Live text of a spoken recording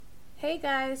Hey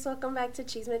guys, welcome back to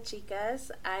Chisme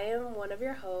Chicas. I am one of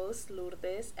your hosts,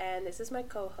 Lourdes, and this is my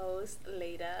co-host,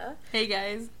 Leda. Hey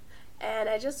guys. And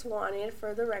I just wanted,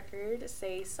 for the record, to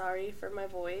say sorry for my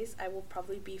voice. I will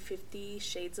probably be 50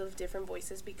 shades of different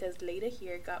voices because Leda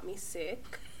here got me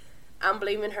sick. I'm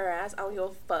blaming her ass. I don't give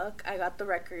a fuck. I got the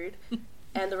record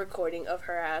and the recording of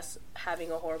her ass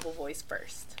having a horrible voice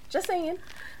first. Just saying.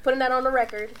 Putting that on the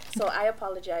record. So I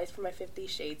apologize for my 50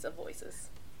 shades of voices.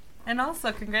 And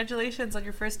also, congratulations on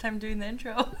your first time doing the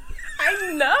intro.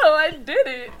 I know, I did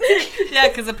it. Yeah,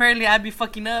 because apparently I'd be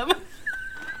fucking up.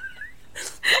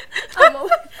 I'm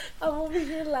over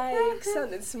here like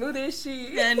sounding smooth as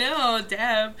shit. I know,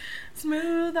 damn.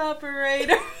 Smooth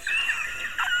operator.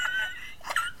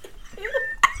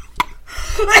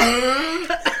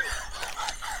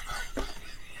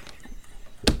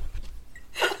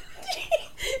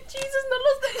 Jesus, no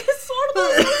los dejes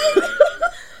sordos.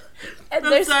 And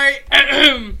I'm sorry.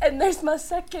 And there's my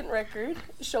second record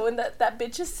showing that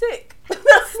bitch is sick.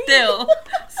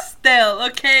 Still,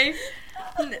 okay?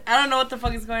 I don't know what the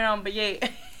fuck is going on, but yay.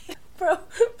 Bro,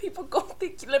 people gon'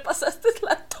 think le pasaste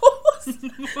la tos. Girl,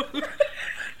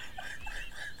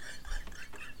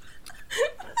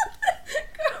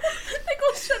 they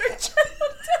gon' shut her channel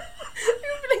down. They're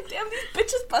gonna be like, damn, these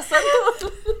bitches pasando.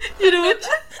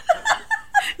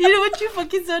 You know what you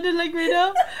fucking sounded like right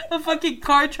now? A fucking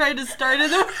car trying to start in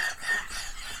the... What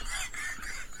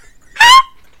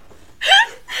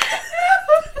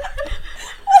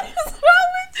is wrong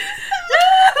with you?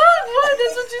 What?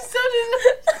 That's what you sounded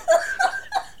like.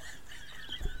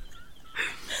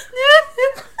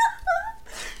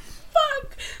 Fuck.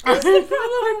 That's the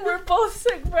problem. We're both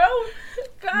sick, bro.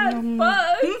 God,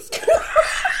 fuck.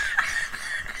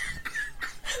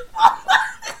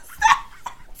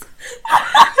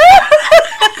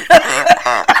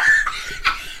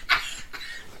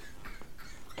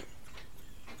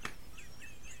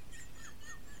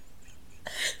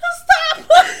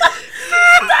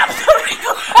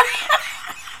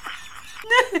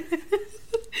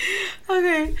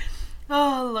 Okay.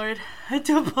 Oh, Lord. I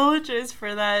do apologize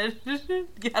for that.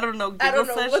 I don't know. I don't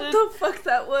know session. what the fuck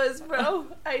that was, bro.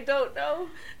 I don't know.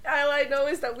 All I know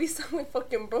is that we sound like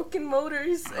fucking broken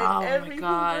motors and everything,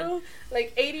 bro.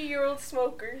 Like 80-year-old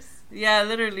smokers. Yeah,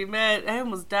 literally, man. I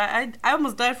almost died. I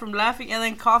almost died from laughing and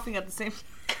then coughing at the same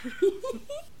time.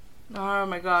 Oh,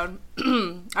 my God.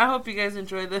 I hope you guys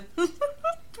enjoy this.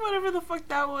 Whatever the fuck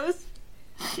that was.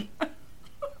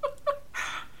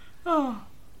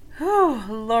 Oh,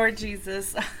 Lord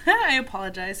Jesus. I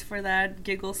apologize for that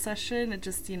giggle session. It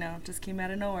just, just came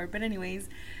out of nowhere. But anyways,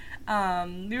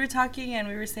 we were talking and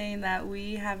we were saying that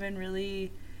we haven't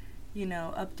really,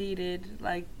 updated,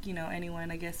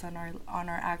 anyone, I guess, on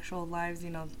our actual lives,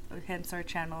 hence our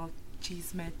channel,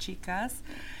 Chisme Chicas.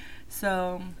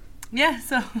 So, yeah,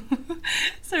 so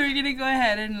we're going to go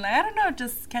ahead and, I don't know,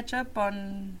 just catch up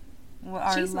on...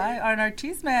 our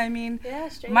chisme. I mean, yeah,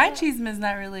 my chisme is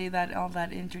not really all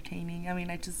that entertaining. I mean,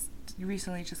 I just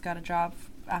recently got a job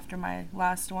after my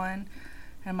last one,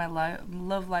 and my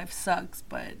love life sucks.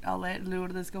 But I'll let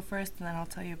Lourdes go first, and then I'll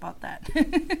tell you about that.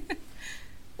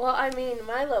 Well, I mean,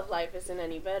 my love life isn't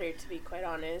any better, to be quite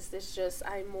honest. It's just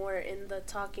I'm more in the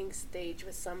talking stage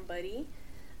with somebody,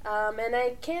 and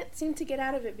I can't seem to get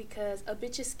out of it because a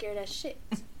bitch is scared as shit.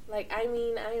 Like, I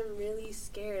mean, I am really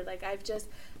scared. Like, I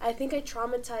think I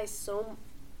traumatized so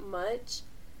much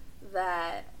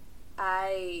that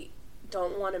I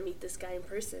don't want to meet this guy in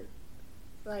person.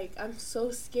 Like, I'm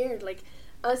so scared. Like,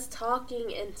 us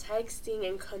talking and texting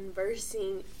and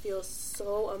conversing feels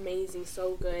so amazing,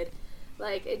 so good.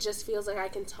 Like, it just feels like I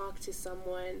can talk to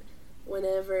someone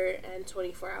whenever and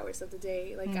 24 hours of the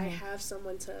day. Like, I have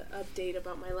someone to update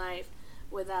about my life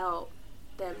without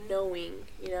them knowing,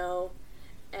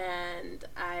 And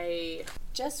I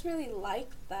just really like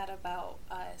that about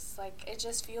us. Like, it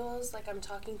just feels like I'm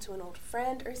talking to an old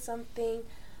friend or something,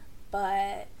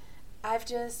 but I've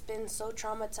just been so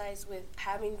traumatized with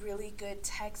having really good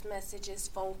text messages,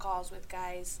 phone calls with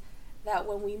guys, that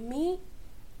when we meet,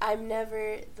 I'm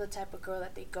never the type of girl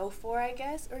that they go for, I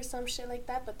guess, or some shit like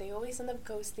that, but they always end up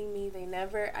ghosting me. I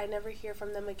never hear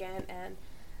from them again, and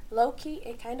low-key,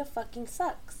 it kind of fucking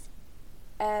sucks.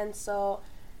 And so...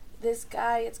 this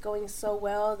guy, it's going so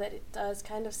well that it does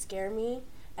kind of scare me,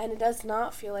 and it does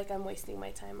not feel like I'm wasting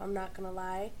my time. I'm not gonna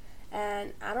lie.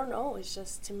 And I don't know, it's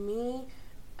just, to me,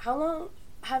 how long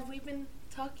have we been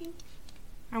talking?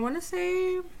 I want to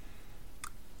say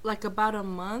like about a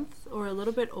month or a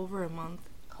little bit over a month.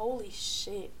 Holy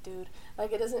shit, dude.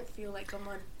 Like, it doesn't feel like a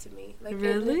month to me. Like,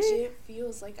 really? It legit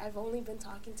feels like I've only been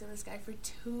talking to this guy for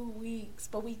 2 weeks,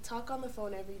 but we talk on the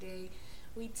phone every day.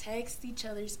 We text each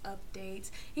other's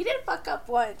updates. He did fuck up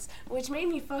once, which made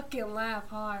me fucking laugh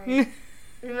hard.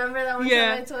 Remember that one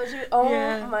time I told you?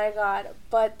 Oh my god.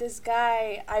 But this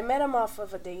guy, I met him off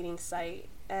of a dating site,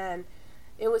 and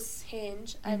it was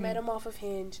Hinge. I met him off of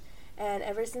Hinge, and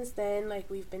ever since then, like,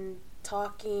 we've been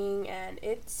talking, and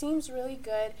it seems really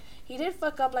good. He did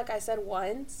fuck up, like I said,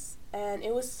 once, and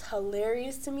it was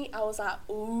hilarious to me. I was like,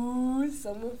 ooh,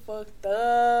 someone fucked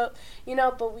up, you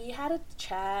know, but we had a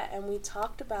chat, and we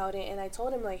talked about it, and I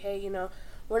told him, like, hey, you know,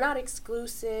 we're not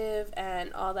exclusive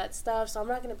and all that stuff, so I'm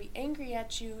not going to be angry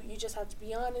at you. You just have to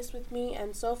be honest with me.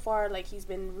 And so far, like, he's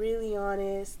been really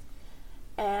honest,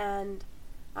 and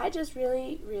I just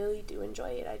really, really do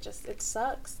enjoy it. It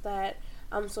sucks that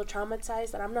I'm so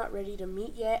traumatized that I'm not ready to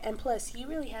meet yet. And plus, he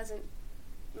really hasn't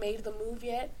made the move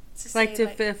yet.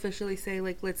 To officially say,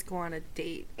 like, let's go on a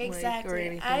date. Exactly. Like, or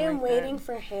anything I am like waiting that.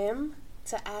 for him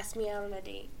to ask me out on a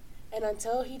date. And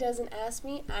until he doesn't ask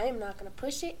me, I am not going to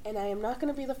push it, and I am not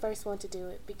going to be the first one to do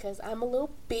it, because I'm a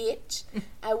little bitch.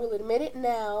 I will admit it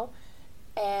now.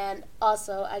 And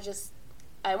also,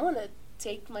 I want to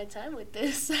take my time with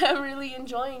this. I'm really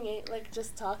enjoying it, like,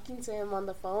 just talking to him on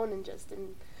the phone and just,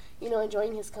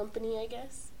 enjoying his company, I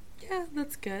guess. Yeah,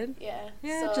 that's good. Yeah.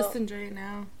 Yeah, so just enjoy it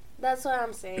now. That's what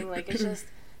I'm saying. Like, it's just,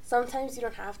 sometimes you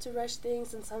don't have to rush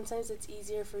things, and sometimes it's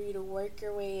easier for you to work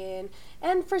your way in.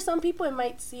 And for some people, it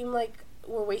might seem like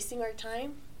we're wasting our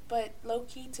time, but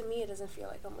low-key, to me, it doesn't feel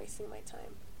like I'm wasting my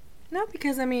time. No,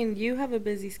 because, I mean, you have a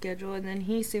busy schedule, and then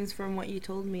he seems, from what you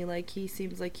told me, like, he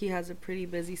seems like he has a pretty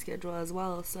busy schedule as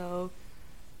well, so,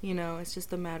 you know, it's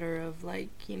just a matter of, like,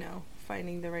 you know,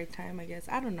 finding the right time, I guess.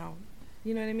 I don't know.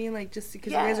 You know what I mean? Like, just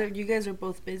because you guys are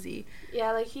both busy.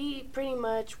 Yeah, like, he pretty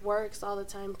much works all the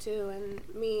time, too, and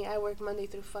me, I work Monday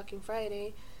through fucking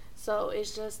Friday, so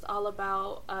it's just all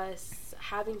about us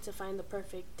having to find the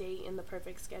perfect date and the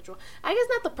perfect schedule. I guess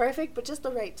not the perfect, but just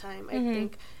the right time, I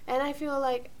think. And I feel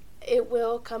like it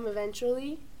will come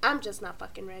eventually. I'm just not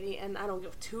fucking ready, and I don't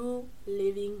give two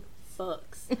living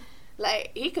fucks.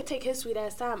 Like, he could take his sweet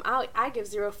ass time. I give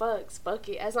zero fucks. Fuck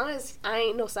it. As long as I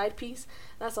ain't no side piece,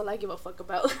 that's all I give a fuck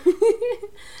about.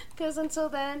 Because until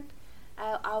then,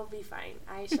 I'll be fine.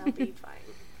 I shall be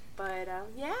fine. But,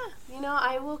 yeah, you know,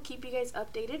 I will keep you guys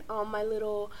updated on my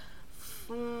little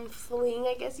fling,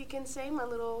 I guess you can say, my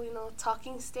little, you know,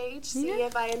 talking stage. See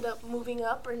if I end up moving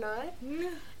up or not.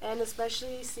 Yeah. And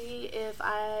especially see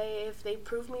if they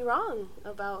prove me wrong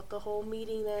about the whole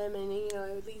meeting them, and, you know,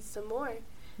 it leads to more.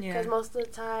 Because most of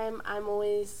the time, I'm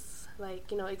always,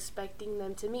 like, you know, expecting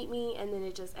them to meet me, and then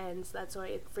it just ends. That's why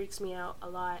it freaks me out a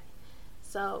lot.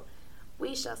 So,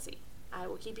 we shall see. I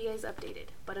will keep you guys updated.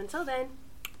 But until then,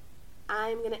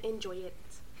 I'm going to enjoy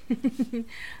it.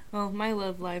 Well, my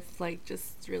love life, like,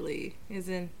 just really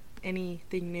isn't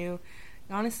anything new.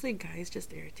 Honestly, guys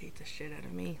just irritate the shit out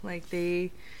of me. Like,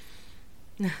 they...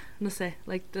 no sé,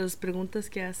 like, those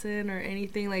preguntas que hacen or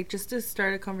anything, like, just to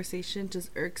start a conversation just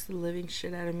irks the living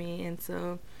shit out of me. And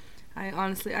so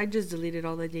I just deleted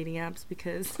all the dating apps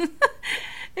because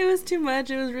it was too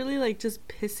much. It was really, like, just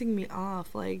pissing me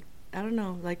off. Like, I don't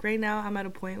know, like, right now I'm at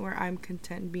a point where I'm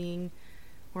content being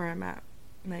where I'm at,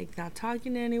 like, not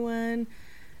talking to anyone,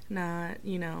 not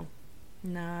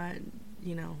I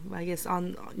guess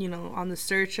on the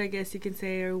search, I guess you can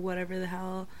say, or whatever the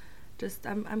hell. Just,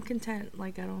 I'm content.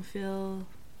 Like, I don't feel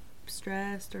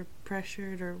stressed or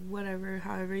pressured or whatever,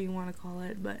 however you want to call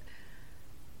it. But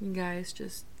guys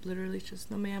just literally just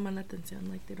no me llaman la atención.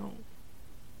 Like, they don't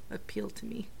appeal to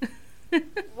me.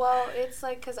 Well, it's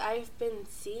like, because I've been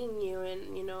seeing you,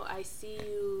 and, you know, I see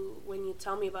you when you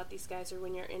tell me about these guys or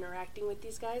when you're interacting with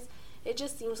these guys. It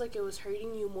just seems like it was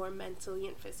hurting you more mentally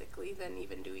and physically than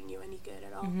even doing you any good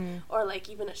at all. Mm-hmm. Or, like,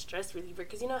 even a stress reliever.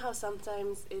 Because you know how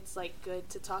sometimes it's, like, good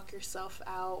to talk yourself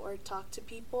out or talk to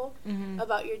people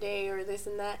about your day or this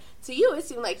and that. To you, it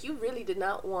seemed like you really did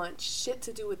not want shit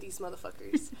to do with these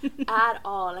motherfuckers at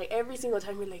all. Like, every single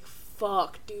time you're like,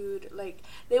 fuck, dude. Like,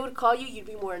 they would call you, you'd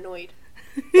be more annoyed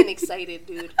than excited,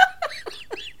 dude.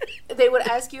 They would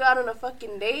ask you out on a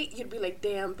fucking date, you'd be like,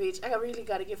 damn, bitch, I really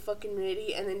gotta get fucking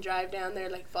ready, and then drive down there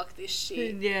like, fuck this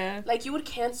shit. Yeah. Like, you would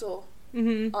cancel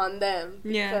on them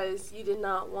because you did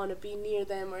not want to be near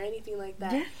them or anything like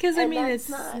that. Yeah, because, I mean, it's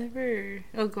never...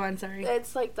 Oh, go on, sorry.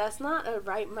 It's like, that's not a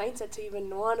right mindset to even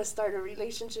want to start a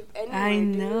relationship anyway, I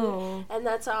know. Dude. And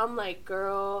that's how I'm like,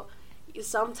 girl...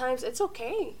 Sometimes it's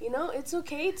okay, you know? It's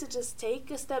okay to just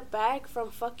take a step back from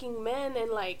fucking men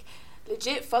and, like,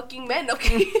 legit fucking men,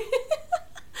 okay?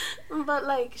 But,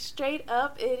 like, straight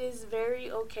up, it is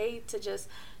very okay to just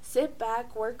sit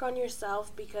back, work on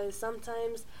yourself, because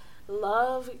sometimes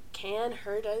love can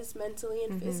hurt us mentally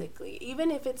and physically.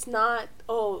 Even if it's not,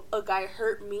 oh, a guy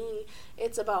hurt me,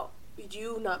 it's about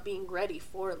you not being ready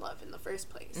for love in the first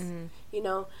place. You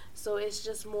know? So it's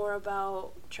just more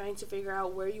about trying to figure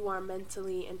out where you are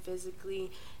mentally and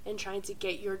physically, and trying to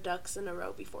get your ducks in a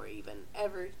row before even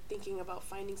ever thinking about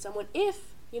finding someone.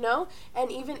 If, you know,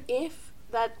 and even if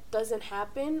that doesn't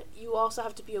happen, you also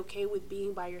have to be okay with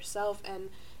being by yourself and,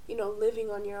 you know, living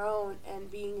on your own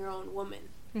and being your own woman.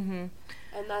 And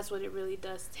that's what it really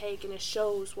does take, and it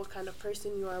shows what kind of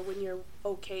person you are when you're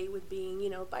okay with being, you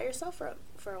know, by yourself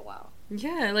for a while.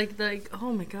 Yeah, like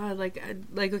oh my god,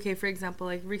 like okay, for example,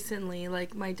 like recently,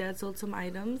 like my dad sold some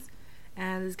items,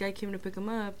 and this guy came to pick them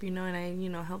up, you know, and I, you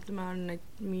know, helped him out, and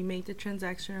we made the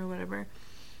transaction or whatever.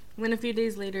 When a few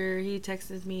days later, he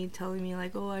texted me telling me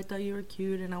like, oh, I thought you were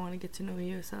cute and I want to get to know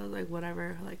you. So I was like,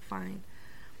 whatever, like fine.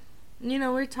 You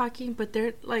know, we're talking, but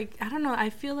they're like, I don't know,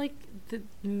 I feel like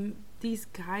these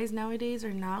guys nowadays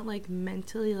are not like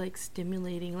mentally like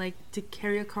stimulating, like to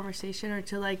carry a conversation or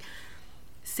to like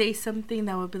say something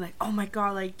that would be like, oh my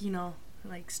god, like, you know,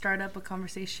 like start up a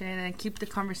conversation and keep the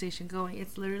conversation going.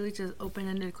 It's literally just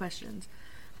open-ended questions.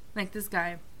 Like this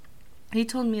guy, he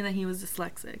told me that he was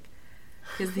dyslexic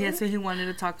because that's why he wanted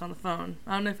to talk on the phone.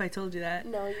 I don't know if I told you that.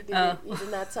 No, you didn't. You did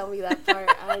not tell me that part.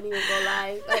 I didn't even go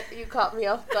live. Like, you caught me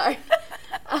off guard.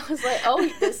 I was like, oh,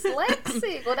 he's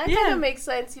dyslexic. Well, that kind of makes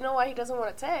sense. You know why he doesn't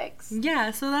want to text?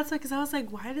 Yeah, so that's like, because I was like,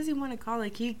 why does he want to call?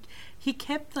 Like, he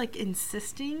kept, like,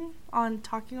 insisting on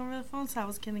talking over the phone, so I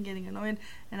was kind of getting annoyed.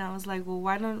 And I was like, well,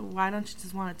 why don't you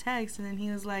just want to text? And then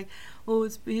he was like, well,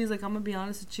 he's like, I'm going to be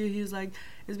honest with you. He was like,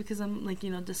 it's because I'm, like, you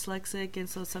know, dyslexic, and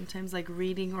so sometimes, like,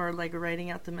 reading or, like, writing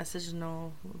out the message,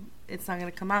 no, it's not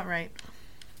going to come out right.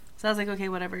 So I was like, okay,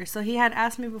 whatever. So he had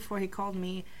asked me before he called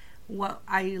me what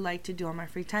I like to do on my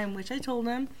free time, which I told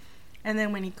him. And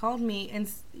then when he called me,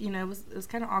 and, you know, it was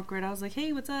kind of awkward. I was like,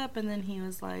 hey, what's up? And then he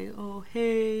was like, oh,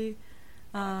 hey,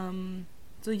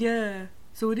 so yeah,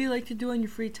 so what do you like to do on your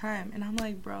free time? And I'm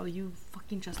like, bro, you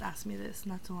fucking just asked me this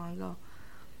not too long ago.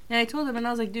 And I told him, and I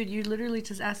was like, dude, you literally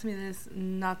just asked me this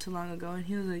not too long ago. And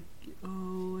he was like,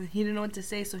 oh, and he didn't know what to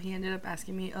say, so he ended up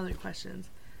asking me other questions.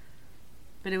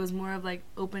 But it was more of, like,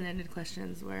 open-ended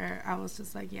questions where I was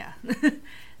just like, yeah,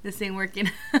 this ain't working.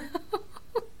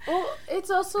 Well, it's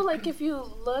also, like, if you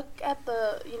look at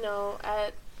the, you know,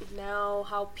 at now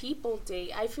how people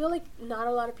date, I feel like not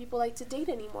a lot of people like to date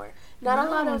anymore. Not a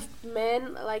lot of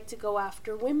men like to go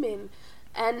after women.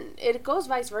 And it goes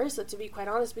vice versa, to be quite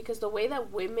honest, because the way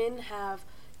that women have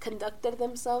conducted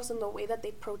themselves and the way that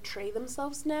they portray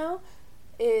themselves now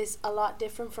is a lot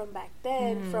different from back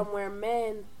then, from where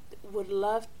men would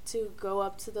love to go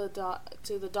up to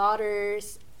the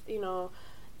daughters, you know,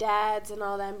 dads and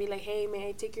all that, and be like, hey, may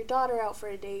I take your daughter out for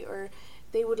a date? Or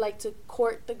they would like to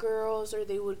court the girls, or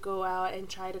they would go out and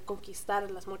try to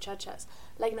conquistar las muchachas.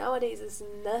 Like, nowadays, it's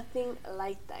nothing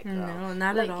like that, girl. No,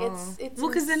 not like, at all. It's well,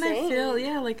 because then I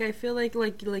feel,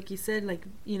 like you said, like,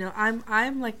 you know,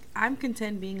 I'm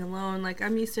content being alone. Like,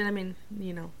 I'm used to, I mean,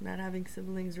 you know, not having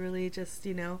siblings really, just,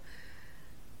 you know,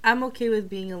 I'm okay with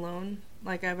being alone.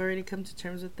 Like, I've already come to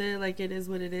terms with it. Like, it is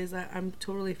what it is. I'm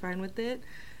totally fine with it.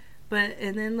 But,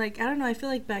 and then, like, I don't know, I feel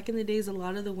like back in the days, a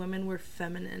lot of the women were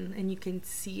feminine, and you can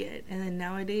see it. And then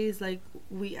nowadays, like,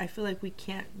 I feel like we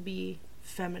can't be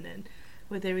feminine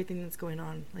with everything that's going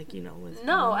on. Like, you know, with...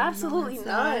 No, absolutely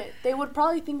not. They would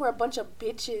probably think we're a bunch of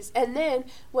bitches. And then,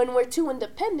 when we're too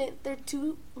independent, they're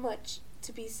too much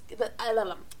to be...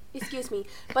 Excuse me.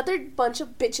 But they're a bunch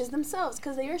of bitches themselves,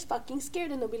 because they are fucking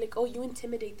scared, and they'll be like, oh, you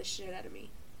intimidate the shit out of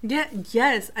me. Yeah,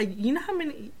 yes. You know how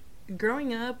many...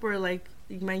 Growing up, or, like,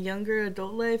 my younger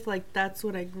adult life, like, that's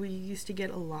what we used to get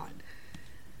a lot.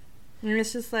 And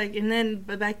it's just like, and then,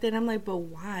 but back then I'm like, but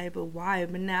why?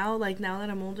 But now, like, now that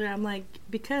I'm older, I'm like,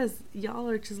 because y'all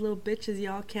are just little bitches,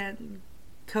 y'all can't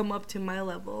come up to my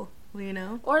level, you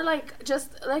know? Or, like,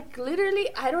 just, like, literally,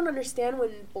 I don't understand when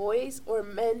boys or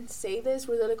men say this,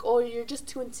 where they're like, oh, you're just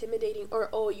too intimidating, or,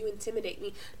 oh, you intimidate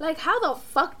me. Like, how the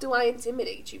fuck do I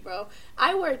intimidate you, bro?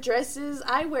 I wear dresses,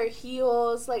 I wear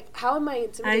heels, like, how am I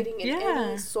intimidating in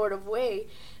any sort of way?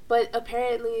 But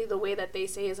apparently the way that they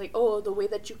say is like, oh, the way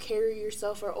that you carry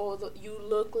yourself, or, oh, you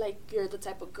look like you're the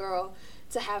type of girl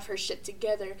to have her shit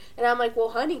together. And I'm like,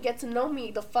 well, honey, get to know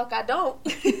me. The fuck I don't.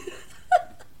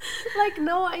 Like,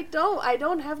 no, I don't. I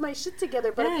don't have my shit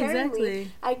together. But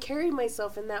apparently I carry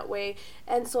myself in that way.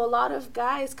 And so a lot of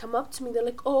guys come up to me. They're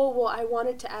like, oh, well, I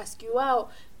wanted to ask you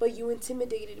out, but you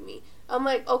intimidated me. I'm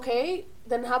like, okay,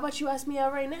 then how about you ask me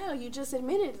out right now? You just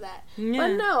admitted that. Yeah.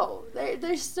 But no,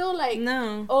 they're still like,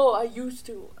 no. Oh, I used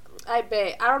to. I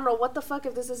bet. I don't know what the fuck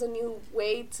if this is a new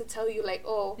way to tell you, like,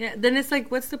 oh. Yeah, then it's like,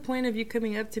 what's the point of you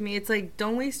coming up to me? It's like,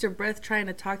 don't waste your breath trying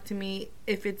to talk to me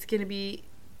if it's going to be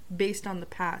based on the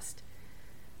past.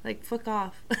 Like, fuck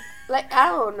off. Like, I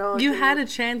don't know. You had a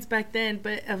chance back then,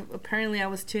 but apparently I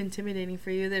was too intimidating for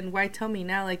you. Then why tell me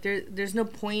now? Like, there's no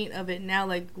point of it now.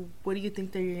 Like, what do you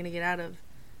think that you're going to get out of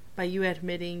by you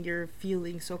admitting your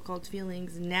feelings, so-called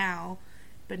feelings now,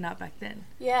 but not back then?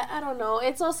 Yeah, I don't know.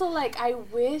 It's also like, I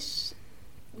wish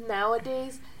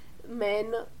nowadays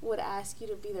men would ask you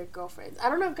to be their girlfriends. I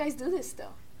don't know if guys do this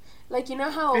still. Like, you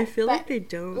know how... I feel like they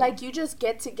don't. Like, you just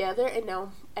get together and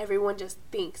now everyone just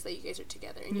thinks that you guys are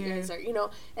together. And you guys are, you know...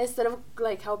 Instead of,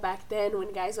 like, how back then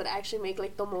when guys would actually make,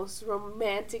 like, the most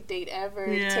romantic date ever.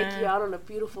 Yeah. Take you out on a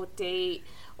beautiful date.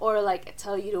 Or, like,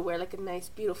 tell you to wear, like, a nice,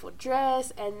 beautiful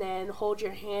dress. And then hold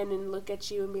your hand and look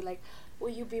at you and be like... Will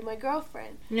you be my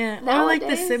girlfriend? Yeah, nowadays, or like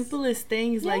the simplest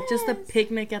things, like just a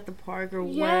picnic at the park or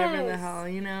whatever the hell,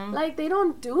 you know? Like, they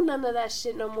don't do none of that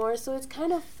shit no more, so it's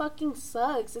kind of fucking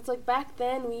sucks. It's like back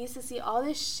then we used to see all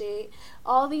this shit,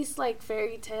 all these like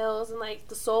fairy tales, and like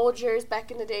the soldiers back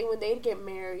in the day when they'd get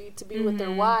married to be with their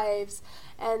wives,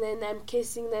 and then them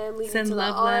kissing them, leaving Send to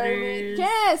love the army. letters.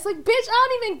 Yes, like, bitch, I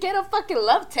don't even get a fucking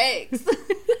love text.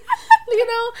 You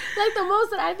know, like the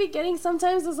most that I be getting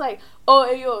sometimes is like, oh,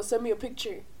 hey, yo, send me a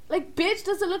picture. Like, bitch,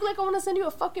 does it look like I want to send you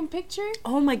a fucking picture?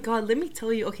 Oh my god, let me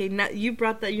tell you. Okay, now you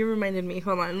brought that. You reminded me.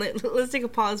 Hold on. Let's take a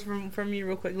pause from you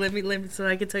real quick. Let me so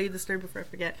I can tell you the story before I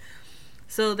forget.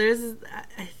 So there's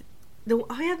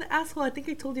the asshole. I think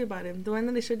I told you about him. The one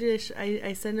that I showed you.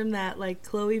 I sent him that like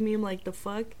Chloe meme, like the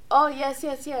fuck. Oh yes.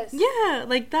 Yeah,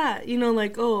 like that. You know,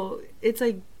 like it's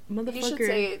like motherfucker. You should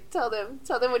say it. Tell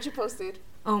them what you posted.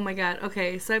 Oh my god,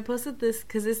 okay, so I posted this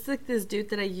because it's like this dude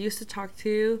that I used to talk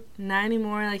to, not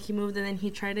anymore, like he moved and then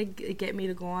he tried to get me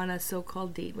to go on a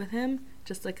so-called date with him,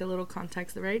 just like a little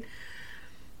context, right?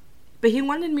 But he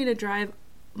wanted me to drive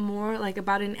more, like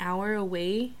about an hour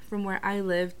away from where I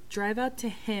live, drive out to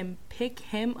him, pick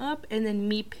him up, and then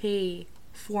me pay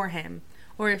for him.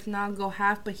 Or if not, go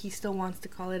half, but he still wants to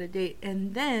call it a date.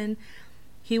 And then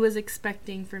he was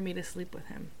expecting for me to sleep with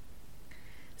him.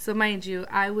 So mind you,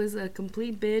 I was a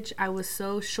complete bitch. I was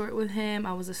so short with him.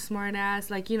 I was a smart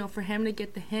ass. Like, you know, for him to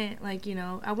get the hint, like, you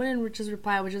know, I wouldn't just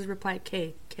reply. I would just reply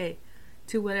K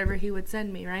to whatever he would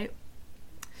send me, right?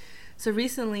 So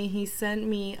recently he sent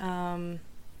me,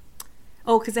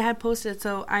 because I had posted,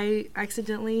 so I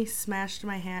accidentally smashed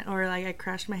my hand, or like I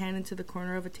crashed my hand into the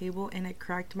corner of a table and it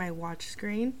cracked my watch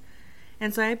screen.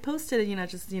 And so I posted it, you know,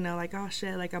 just, you know, like, oh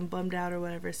shit, like I'm bummed out or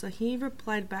whatever. So he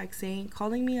replied back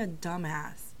calling me a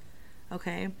dumbass.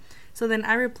 Okay, so then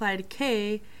I replied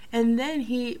K, and then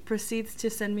he proceeds to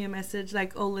send me a message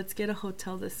like, oh, let's get a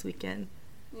hotel this weekend.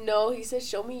 No, he said,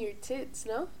 show me your tits,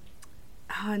 no?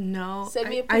 Oh, no. Send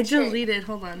me a picture. I deleted,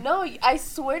 hold on. No, I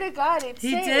swear to God, it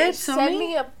he said, did?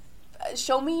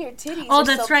 show me your titties. Oh,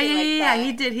 that's right, yeah,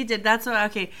 he did. That's what,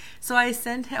 okay. So I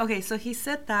sent him, okay, so he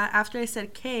said that. After I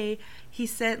said K, he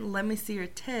said, let me see your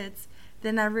tits.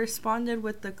 Then I responded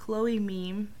with the Chloe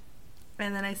meme,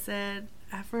 and then I said...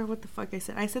 I forgot what the fuck I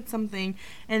said. I said something,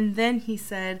 and then he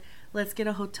said, let's get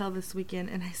a hotel this weekend.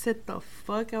 And I said, the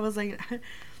fuck? I was like,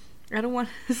 I don't want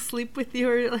to sleep with you,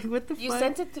 or like, what the fuck? You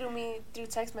sent it through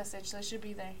text message, so it should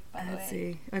be there, by the way. Let's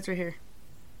see. That's right here.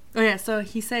 Oh, yeah, so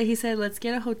he said, let's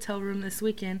get a hotel room this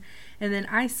weekend. And then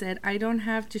I said, I don't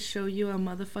have to show you a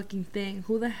motherfucking thing.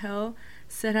 Who the hell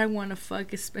said I want to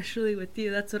fuck, especially with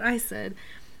you? That's what I said.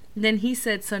 Then he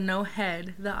said, so no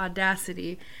head, the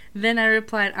audacity. Then I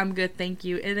replied, I'm good, thank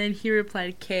you. And then he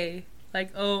replied K,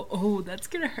 like, oh, that's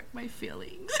gonna hurt my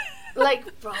feelings.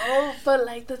 Like, bro, but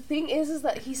like the thing is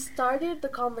that he started the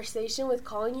conversation with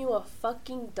calling you a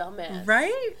fucking dumbass.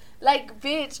 Right? Like,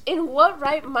 bitch, in what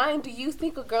right mind do you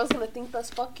think a girl's gonna think that's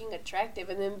fucking attractive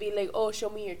and then be like, oh, show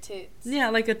me your tits? Yeah,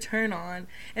 like a turn on.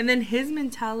 And then his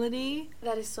mentality...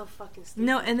 That is so fucking stupid.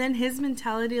 No, and then his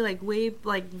mentality, like, way,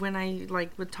 like, when I,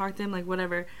 like, would talk to him, like,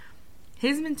 whatever,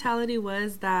 his mentality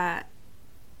was that,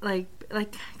 like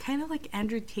kind of like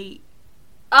Andrew Tate.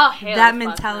 Oh, hell that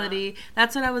mentality.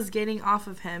 That's what I was getting off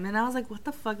of him. And I was like, what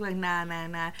the fuck? Like,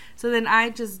 nah. So then I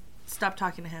just stopped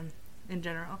talking to him in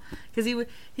general. Because he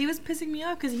was pissing me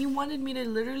off because he wanted me to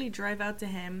literally drive out to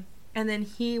him. And then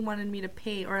he wanted me to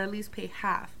pay, or at least pay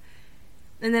half.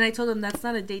 And then I told him that's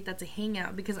not a date, that's a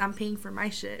hangout because I'm paying for my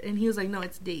shit. And he was like, no,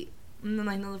 it's a date. And I'm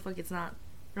like, no, the fuck it's not.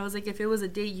 I was like, if it was a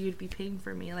date, you'd be paying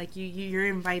for me. Like, you're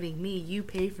inviting me. You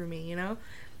pay for me, you know?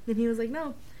 And he was like,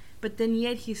 no. But then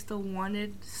yet he still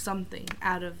wanted something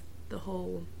out of the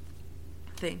whole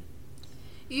thing.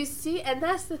 You see, and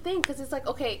that's the thing, because it's like,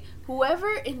 okay,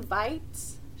 whoever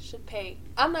invites should pay.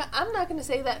 I'm not gonna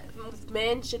say that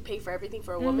men should pay for everything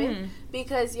for a woman,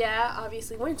 because yeah,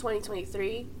 obviously we're in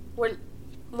 2023. We're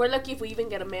lucky if we even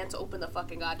get a man to open the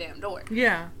fucking goddamn door.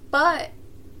 Yeah. But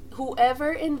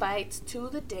whoever invites to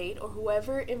the date, or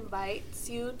whoever invites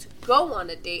you to go on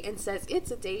a date and says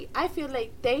it's a date, I feel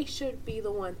like they should be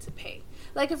the one to pay.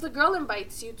 Like, if the girl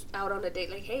invites you out on a date,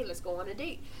 like, hey, let's go on a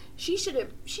date, she should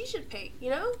pay, you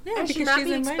know? Yeah, and because should not she's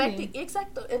be inviting.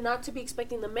 expecting, and not to be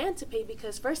expecting the man to pay,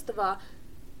 because first of all,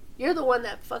 you're the one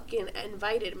that fucking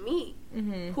invited me.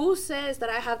 Who says that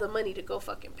I have the money to go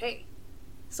fucking pay?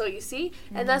 So you see?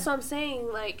 And that's what I'm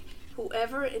saying, like,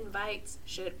 whoever invites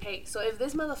should pay. So if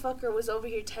this motherfucker was over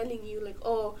here telling you, like,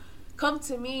 oh, come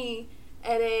to me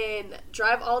and then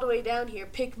drive all the way down here,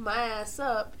 pick my ass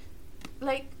up,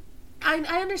 like,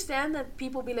 I understand that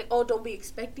people be like, oh, don't be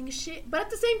expecting shit, but at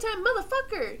the same time,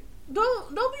 motherfucker,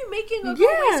 don't be making a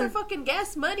girl waste her fucking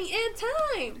gas money and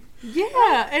time.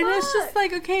 Yeah, and it's just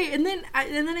like, okay, and then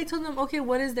I told him, okay,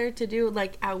 what is there to do,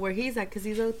 like, at where he's at, because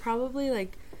he's probably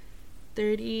like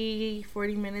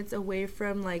 30-40 minutes away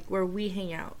from like where we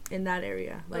hang out in that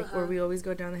area, like where we always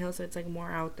go down the hill, so it's like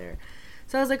more out there.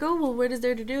 So I was like, oh, well, what is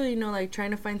there to do, you know, like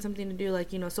trying to find something to do,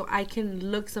 like, you know, so I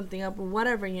can look something up or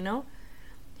whatever, you know.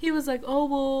 He was like, oh,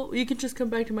 well, you can just come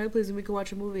back to my place and we can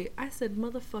watch a movie. I said,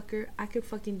 motherfucker, I could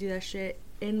fucking do that shit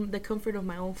in the comfort of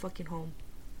my own fucking home.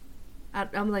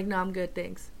 I'm like, no, I'm good,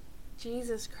 thanks.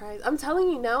 Jesus Christ. I'm telling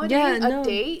you, nowadays, a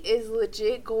date is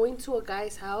legit going to a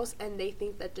guy's house and they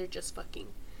think that they're just fucking.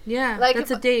 Yeah, like, that's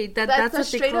a date. That's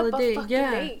what they call a date. Yeah.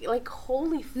 Date. Like,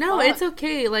 holy fuck. No, it's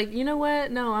okay. Like, you know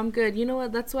what? No, I'm good. You know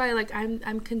what? That's why, like,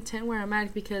 I'm content where I'm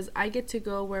at, because I get to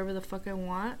go wherever the fuck I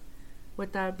want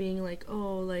without being like,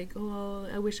 oh,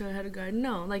 I wish I had a guy.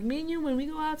 No, like, me and you, when we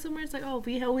go out somewhere, it's like, oh,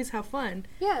 we always have fun.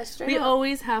 Yeah, straight up. We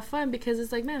always have fun, because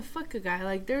it's like, man, fuck a guy.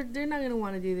 Like, they're not gonna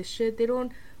want to do this shit. They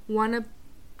don't want to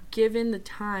give in the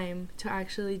time to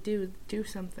actually do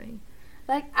something.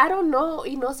 Like, I don't know,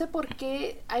 y no sé por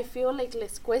qué I feel like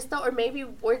les cuesta, or maybe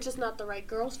we're just not the right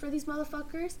girls for these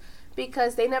motherfuckers,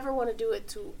 because they never want to do it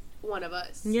to one of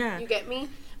us. Yeah. You get me?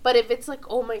 But if it's like,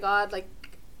 oh my god, like,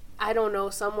 I don't know,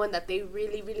 someone that they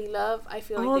really, really love, I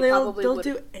feel like they'll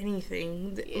do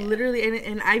anything. Yeah. Literally,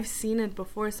 and I've seen it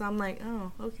before, so I'm like,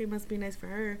 oh, okay, must be nice for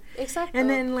her. Exactly. And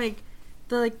then, like,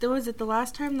 the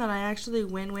last time that I actually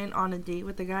went on a date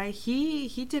with the guy, he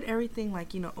did everything,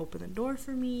 like, you know, open the door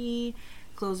for me,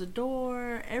 close the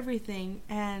door, everything,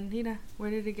 and, you know, where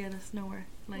did it get us? Nowhere.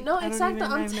 Like, no, exactly.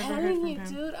 I'm telling you,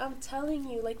 dude, I'm telling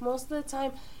you, like, most of the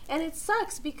time, and it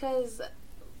sucks because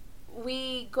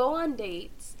we go on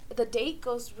dates, the date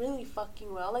goes really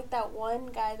fucking well, like that one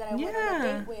guy that I went on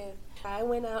a date with. I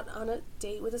went out on a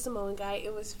date with a Samoan guy.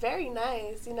 It was very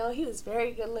nice, you know, he was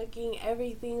very good looking,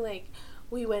 everything, like,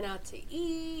 we went out to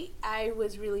eat. I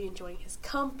was really enjoying his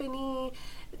company.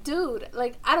 Dude,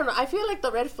 like, I don't know. I feel like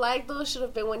the red flag, though, should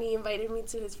have been when he invited me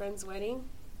to his friend's wedding.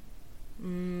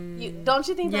 Don't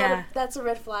you think that's a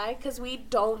red flag? Because we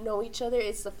don't know each other.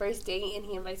 It's the first date, and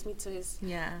he invites me to his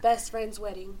best friend's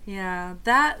wedding. Yeah,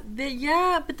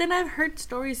 but then I've heard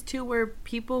stories, too, where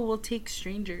people will take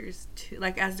strangers, to,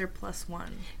 like, as their plus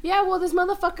one. Yeah, well, this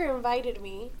motherfucker invited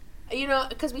me. You know,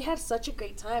 because we had such a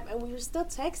great time, and we were still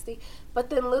texting. But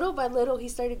then little by little, he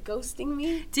started ghosting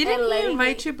me. Didn't he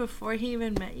invite you before he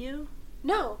even met you?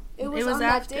 No, it was on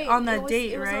that date. On that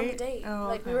date, right? It was on the date. Oh,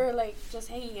 like, we were, like, just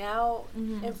hanging out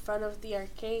in front of the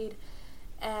arcade.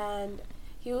 And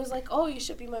he was like, oh, you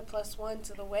should be my plus one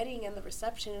to the wedding and the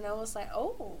reception. And I was like,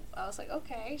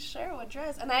 okay, sure, what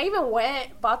dress? And I even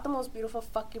bought the most beautiful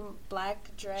fucking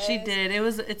black dress. She did.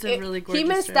 It's a really gorgeous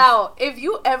dress. He missed dress. out. If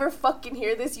you ever fucking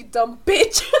hear this, you dumb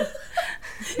bitch.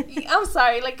 I'm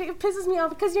sorry. Like, it pisses me off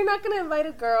because you're not going to invite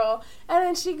a girl and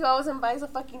then she goes and buys a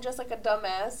fucking dress like a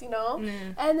dumbass, you know?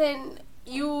 Mm. And then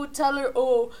you tell her,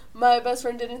 oh, my best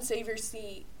friend didn't save your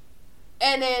seat.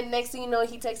 And then next thing you know,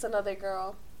 he takes another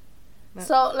girl.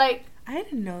 So, like... I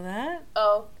didn't know that.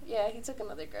 Oh, yeah, he took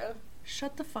another girl.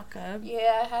 Shut the fuck up.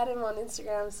 Yeah, I had him on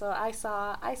Instagram, so I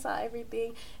saw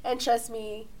everything. And trust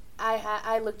me,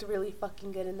 I looked really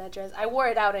fucking good in that dress. I wore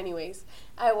it out anyways.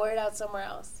 I wore it out somewhere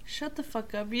else. Shut the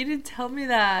fuck up. You didn't tell me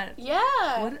that.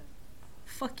 Yeah. What?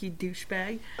 Fuck you,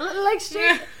 douchebag. Like,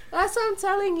 straight. That's what I'm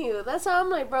telling you. That's how I'm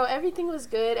like, bro, everything was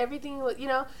good. Everything was, you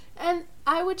know. And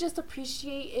I would just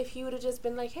appreciate if he would have just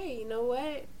been like, hey, you know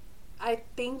what? I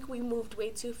think we moved way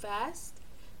too fast.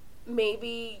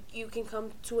 Maybe you can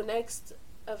come to a next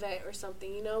event or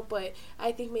something, you know, but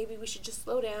I think maybe we should just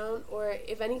slow down, or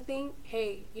if anything,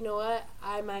 hey, you know what,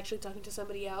 I'm actually talking to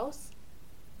somebody else.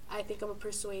 I think I'm gonna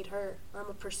persuade her, or I'm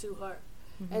gonna pursue her,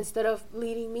 instead of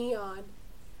leading me on.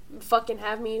 fucking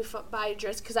have me buy a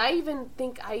dress, because I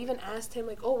even asked him,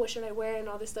 like, oh, what should I wear and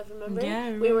all this stuff, remember? Yeah, I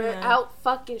remember we were that. out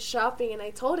fucking shopping, and I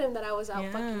told him that I was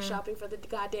out fucking shopping for the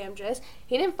goddamn dress.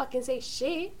 He didn't fucking say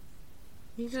shit.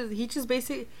 He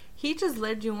just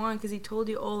led you on because he told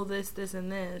you, oh, this,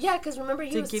 and this. Yeah, because remember,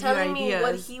 he was telling me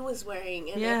what he was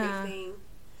wearing and everything.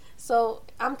 So,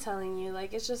 I'm telling you,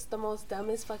 like, it's just the most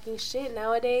dumbest fucking shit.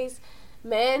 Nowadays,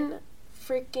 men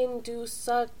freaking do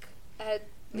suck at,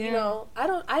 you know, I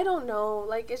don't know.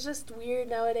 Like, it's just weird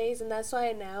nowadays, and that's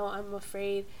why now I'm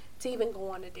afraid to even go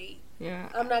on a date. Yeah.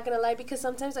 I'm not gonna lie, because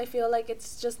sometimes I feel like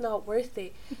it's just not worth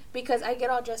it. Because I get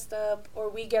all dressed up, or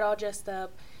we get all dressed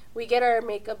up, we get our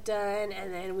makeup done,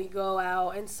 and then we go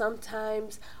out, and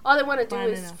sometimes all they want to do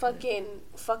is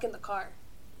fucking the car.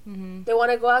 Mm-hmm. They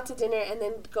want to go out to dinner and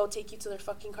then go take you to their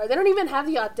fucking car. They don't even have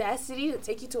the audacity to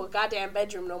take you to a goddamn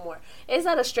bedroom no more. It's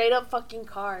not a straight up fucking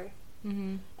car.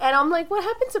 Mm-hmm. And I'm like, what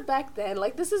happened to back then?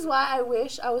 Like, this is why I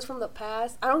wish I was from the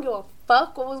past. I don't give a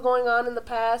fuck what was going on in the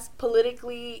past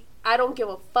politically. I don't give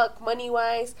a fuck money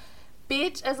wise.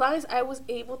 Bitch, as long as I was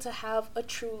able to have a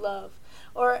true love.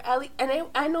 Or at least, and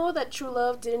I know that true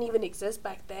love didn't even exist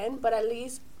back then, but at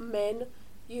least men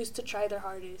used to try their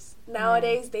hardest.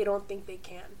 Nowadays, they don't think they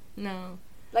can. No.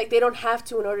 Like, they don't have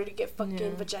to in order to get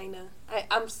fucking vagina.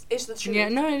 It's the truth. Yeah,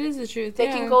 no, it is the truth. They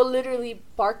can go literally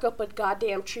bark up a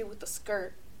goddamn tree with a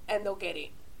skirt, and they'll get it.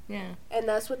 Yeah. And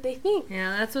that's what they think.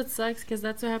 Yeah, that's what sucks, because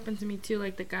that's what happened to me, too.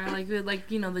 Like, the guy,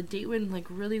 you know, the date went, like,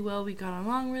 really well. We got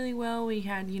along really well. We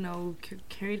had, you know,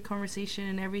 carried conversation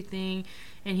and everything.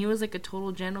 And he was, like, a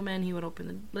total gentleman. He would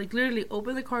literally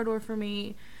open the car door for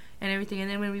me and everything. And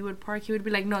then when we would park, he would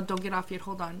be like, no, don't get off yet,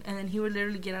 hold on. And then he would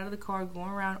literally get out of the car, go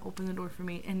around, open the door for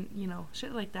me, and, you know,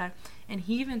 shit like that. And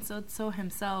he even said so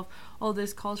himself, oh,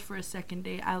 this calls for a second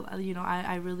date.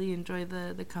 I really enjoy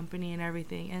the company and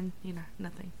everything. And, you know,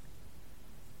 nothing.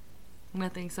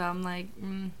 So I'm like,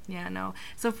 yeah, no.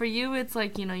 So for you, it's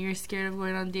like, you know, you're scared of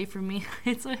going on a date. For me,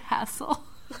 it's a hassle.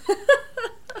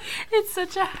 It's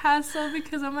such a hassle,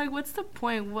 because I'm like, what's the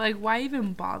point? Like, why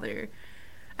even bother?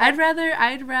 I'd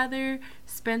rather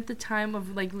spend the time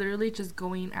of, like, literally just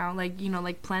going out, like, you know,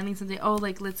 like, planning something. Oh,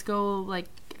 like, let's go, like,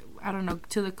 I don't know,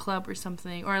 to the club or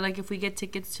something. Or, like, if we get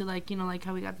tickets to, like, you know, like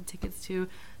how we got the tickets to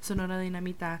Sonora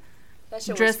Dinamita. That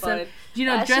shit was fun. Up, you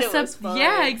know, dress up.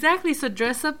 Yeah, exactly. So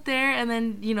dress up there, and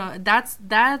then, you know,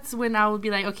 that's when I would be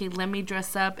like, okay, let me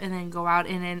dress up and then go out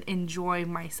and then enjoy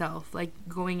myself, like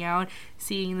going out,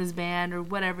 seeing this band or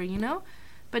whatever, you know.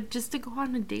 But just to go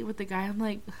on a date with the guy, I'm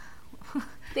like,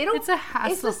 it's a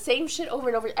hassle. It's the same shit over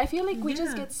and over. I feel like we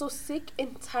just get so sick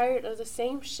and tired of the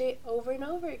same shit over and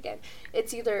over again.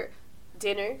 It's either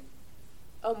dinner,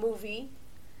 a movie,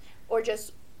 or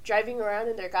just driving around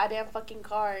in their goddamn fucking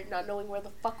car, not knowing where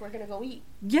the fuck we're gonna go eat.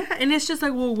 Yeah, and it's just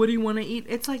like, well, what do you want to eat?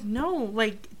 It's like, no,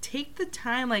 like, take the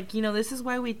time, like, you know, this is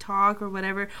why we talk or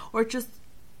whatever, or just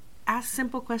ask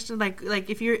simple questions, like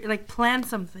if you're, like, plan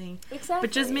something. Exactly.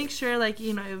 But just make sure, like,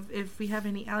 you know, if we have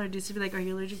any allergies, to be like, are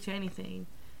you allergic to anything?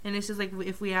 And it's just like,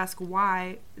 if we ask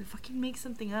why, fucking make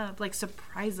something up, like,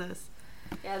 surprise us.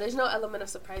 Yeah, there's no element of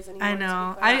surprise anymore. I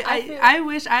know. I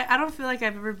wish, I don't feel like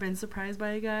I've ever been surprised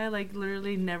by a guy, like,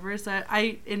 literally never. So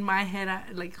I in my head, I,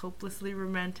 like, hopelessly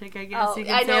romantic, I guess you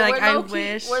can say. Like, I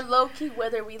wish. We're low-key,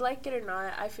 whether we like it or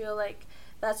not. I feel like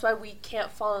that's why we can't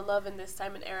fall in love in this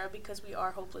time and era, because we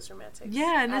are hopeless romantics.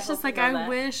 Yeah, and it's just like, I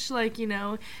wish, like, you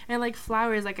know, and, like,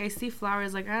 flowers, like, I see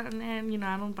flowers, like, and, you know,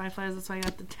 I don't buy flowers, that's why I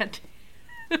got the tattoo.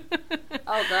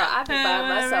 Oh, girl, I can buy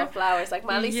myself flowers. Like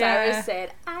Miley Cyrus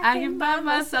said, I can buy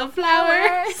myself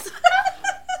flowers.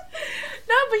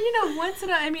 No, but, you know, once in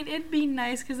a, I mean, it'd be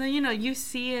nice, because then, you know, you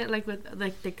see it, like, with,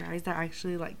 like, the guys that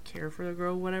actually, like, care for the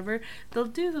girl, whatever, they'll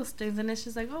do those things, and it's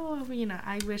just like, oh, you know,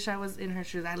 I wish I was in her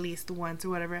shoes at least once or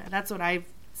whatever. That's what I've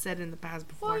said in the past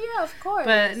before. Well, yeah, of course.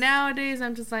 But nowadays,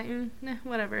 I'm just like, nah,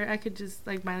 whatever. I could just,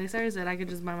 like Miley Cyrus said, I could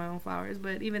just buy my own flowers,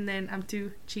 but even then, I'm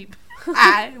too cheap.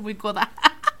 We call that.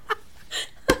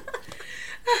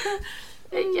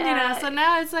 Yeah. You know, so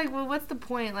now it's like, well, what's the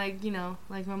point? Like, you know,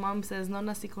 like my mom says, no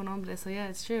nací con hombre. So yeah,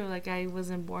 it's true. Like, I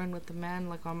wasn't born with a man,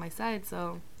 like, on my side,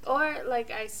 so. Or, like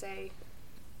I say,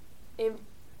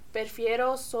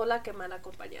 prefiero sola que mal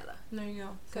acompañada. There you go.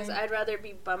 Because I'd rather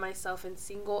be by myself and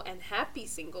single and happy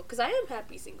single. Because I am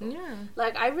happy single. Yeah.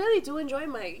 Like, I really do enjoy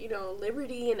my, you know,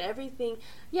 liberty and everything.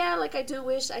 Yeah, like, I do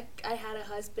wish I had a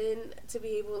husband to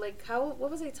be able, like,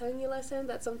 what was I telling you last time?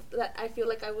 That I feel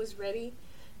like I was ready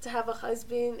to have a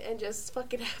husband and just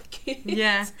fucking have kids.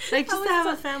 Yeah. Like, just to have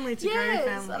a family, to grow your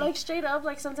family. Like, straight up,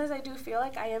 like, sometimes I do feel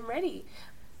like I am ready.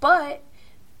 But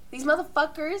these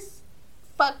motherfuckers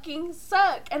fucking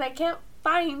suck, and I can't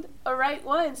find a right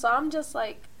one. So I'm just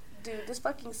like, dude, this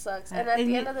fucking sucks. And at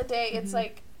the end of the day, it's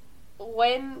like,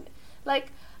 when,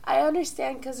 like, I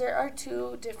understand because there are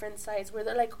two different sides where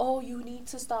they're like, oh, you need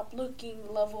to stop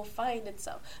looking, love will find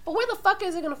itself. But where the fuck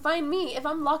is it gonna find me if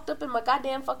I'm locked up in my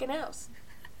goddamn fucking house?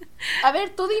 A ver,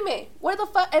 tú dime, where the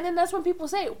fuck? And then that's when people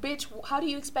say, bitch, how do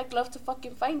you expect love to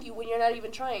fucking find you when you're not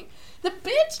even trying? The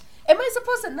bitch, am I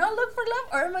supposed to not look for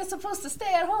love, or am I supposed to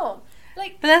stay at home?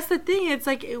 Like, but that's the thing. It's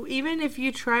like, even if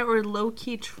you try or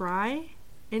low-key try,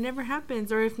 it never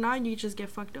happens. Or if not, you just get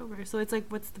fucked over. So it's like,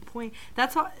 what's the point?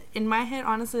 That's how, in my head,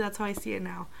 honestly, that's how I see it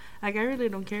now. Like, I really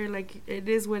don't care. Like, it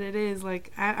is what it is.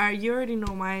 Like, you already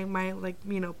know my like,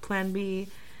 you know, plan B.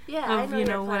 Yeah, of, I know you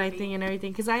know, what I B. think and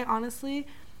everything. Because I honestly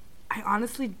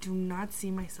do not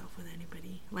see myself with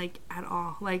anybody. Like, at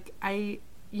all. Like,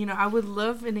 you know, I would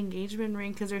love an engagement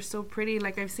ring because they're so pretty.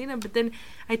 Like, I've seen them. But then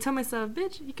I tell myself,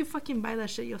 bitch, you can fucking buy that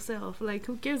shit yourself. Like,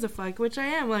 who gives a fuck? Which I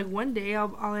am. Like, one day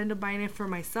I'll end up buying it for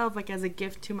myself, like, as a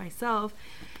gift to myself.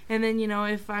 And then, you know,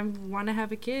 if I want to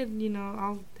have a kid, you know,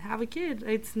 I'll have a kid.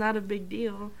 It's not a big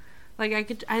deal. Like,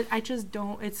 I just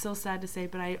don't. It's so sad to say,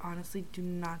 but I honestly do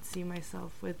not see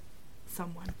myself with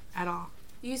someone at all.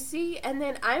 You see, and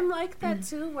then I'm like that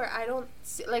too, where I don't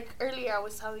see, like, earlier I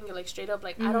was telling you, like, straight up,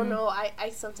 like, I don't know,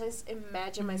 I sometimes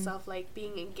imagine myself, like,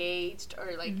 being engaged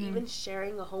or, like, even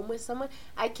sharing a home with someone.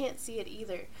 I can't see it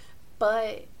either,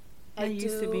 but That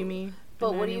used to be me.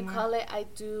 But what do you call it? I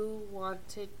do want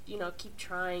to, you know, keep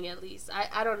trying at least.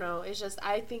 I don't know. It's just,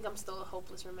 I think I'm still a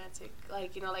hopeless romantic.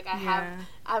 Like, you know, like,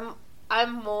 I'm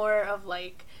more of,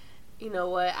 like, you know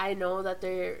what, I know that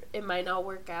it might not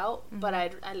work out, but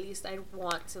at least I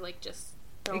want to, like, just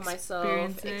throw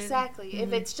myself. Exactly.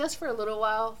 If it's just for a little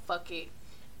while, fuck it.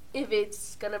 If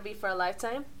it's gonna be for a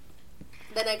lifetime,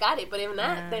 then I got it. But if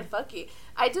not, then fuck it.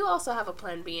 I do also have a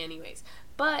plan B anyways.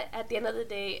 But at the end of the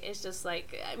day, it's just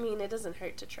like, I mean, it doesn't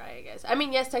hurt to try, I guess. I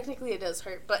mean, yes, technically it does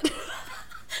hurt, but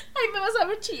Ay, me vas a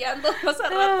ver chillando hace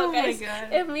rato, guys. My God.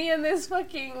 If me and this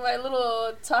fucking, my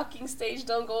little talking stage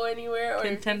don't go anywhere, or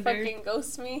Contender. If you fucking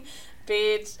ghost me,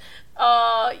 bitch,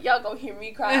 y'all gonna hear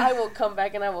me cry. I will come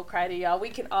back and I will cry to y'all. We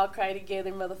can all cry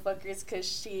together, motherfuckers,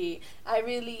 because I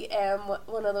really am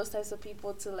one of those types of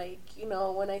people to, like, you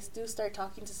know, when I do start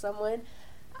talking to someone,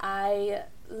 I'm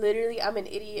an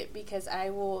idiot because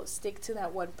I will stick to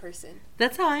that one person.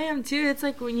 That's how I am too. It's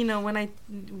like, when, you know, when I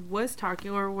was talking,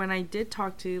 or when I did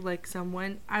talk to, like,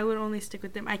 someone, I would only stick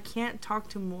with them. I can't talk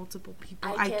to multiple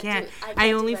people. I can't.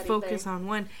 I only focus on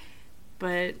one.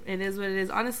 But it is what it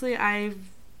is. Honestly, I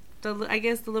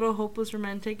guess the little hopeless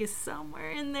romantic is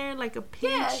somewhere in there, like a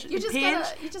pinch. Yeah, you just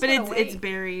but it's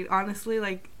buried. Honestly,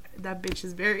 like, that bitch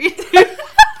is buried.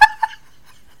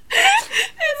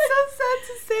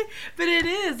 But it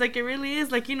is, like, it really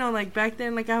is, like, you know, like, back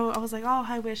then, like, I was like, oh,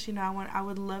 I wish, you know, I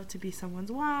would love to be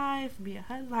someone's wife, be a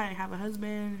husband, have a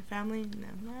husband, family.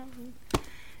 No.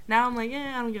 Now I'm like,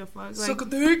 yeah, I don't give a fuck. Like, suck a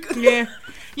dick. Yeah.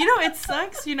 You know, it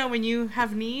sucks, you know, when you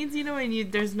have needs, you know,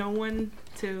 and there's no one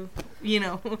to, you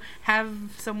know, have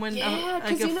someone,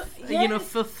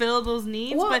 fulfill those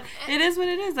needs. Well, but it is what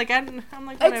it is. Like, I'm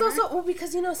like, whatever. It's also,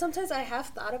 because, you know, sometimes I have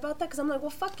thought about that, because I'm like,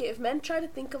 well, fuck it. If men try to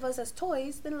think of us as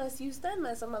toys, then let's use them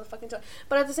as a motherfucking toy.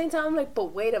 But at the same time, I'm like,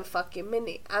 but wait a fucking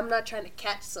minute. I'm not trying to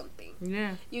catch something.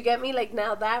 Yeah. You get me? Like,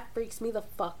 now that freaks me the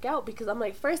fuck out, because I'm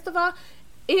like, first of all,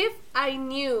 if I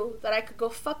knew that I could go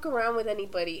fuck around with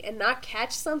anybody and not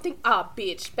catch something,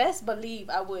 bitch, best believe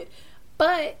I would.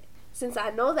 But since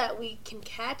I know that we can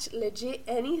catch legit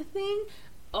anything,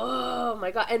 oh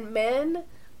my God. And men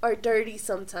are dirty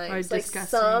sometimes. Like,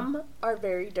 some are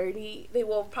very dirty. They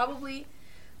will probably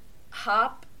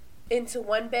hop into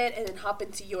one bed and then hop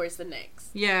into yours the next.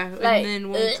 Yeah, like, and then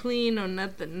won't clean or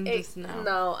nothing. Just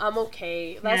no, I'm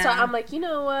okay. That's why I'm like, you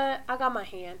know what? I got my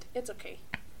hand. It's okay.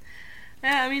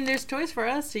 Yeah, I mean, there's toys for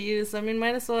us to use. I mean,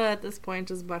 might as well at this point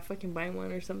just buy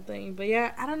one or something. But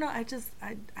yeah, I don't know. I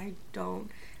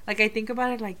don't. Like, I think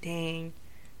about it like, dang.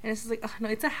 And it's just like, oh, no,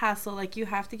 it's a hassle. Like, you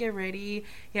have to get ready.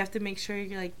 You have to make sure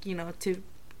you're, like, you know, to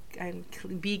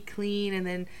be clean. And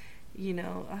then, you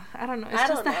know, I don't know. It's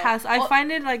just a hassle. Well, I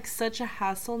find it, like, such a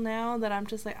hassle now that I'm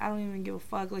just like, I don't even give a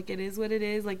fuck. Like, it is what it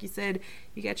is. Like you said,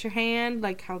 you got your hand.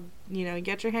 Like, how, you know, you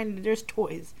got your hand. There's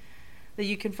toys that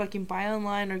you can fucking buy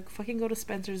online, or fucking go to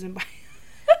Spencer's and buy.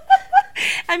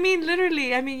 I mean,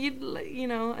 literally. I mean, you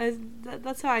know,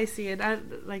 that's how I see it.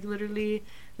 Like, literally,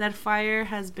 that fire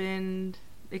has been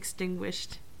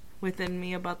extinguished within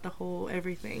me about the whole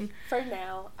everything. For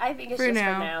now. I think it's for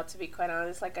now, to be quite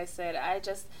honest. Like I said,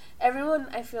 everyone,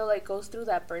 I feel like, goes through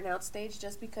that burnout stage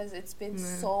just because it's been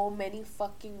so many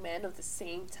fucking men of the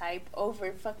same type over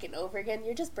and fucking over again.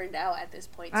 You're just burned out at this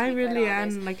point, I really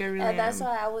am. And that's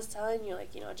why I was telling you,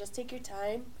 like, you know, just take your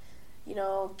time. You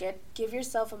know, give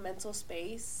yourself a mental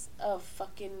space of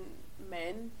fucking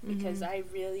men, because I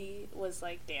really was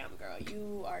like, damn, girl,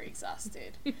 you are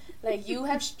exhausted. Like, you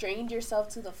have strained yourself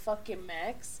to the fucking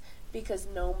max, because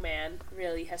no man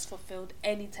really has fulfilled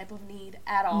any type of need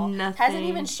at all. Nothing. Hasn't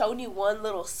even shown you one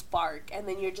little spark, and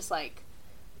then you're just like,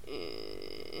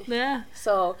 yeah.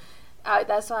 So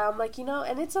that's why I'm like, you know,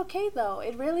 and it's okay though.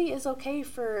 It really is okay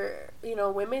for, you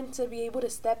know, women to be able to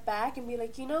step back and be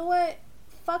like, you know what?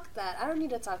 Fuck that. I don't need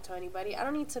to talk to anybody. I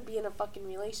don't need to be in a fucking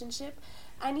relationship.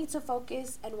 I need to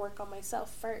focus and work on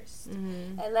myself first.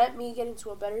 And let me get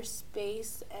into a better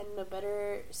space and a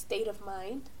better state of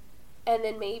mind. And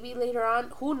then maybe later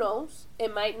on, who knows?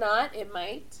 It might not. It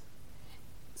might.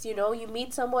 So, you know, you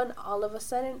meet someone all of a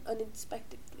sudden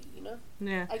unexpectedly, you know?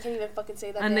 Yeah. I can't even fucking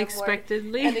say that.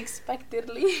 Unexpectedly.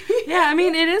 Unexpectedly. Yeah, I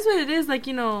mean, it is what it is. Like,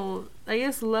 you know, I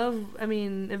guess love, I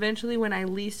mean, eventually when I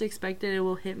least expect it, it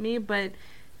will hit me. But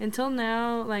until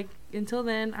now, like, until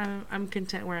then, I'm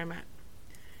content where I'm at.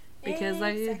 Because,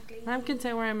 exactly. Like, I'm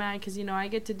content where I'm at because, you know, I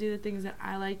get to do the things that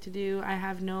I like to do. I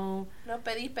have no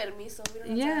pedir permiso. We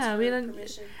don't have to ask for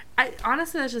permission. I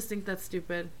honestly, I just think that's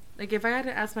stupid. Like, if I had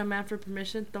to ask my man for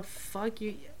permission, the fuck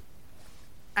you...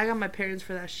 I got my parents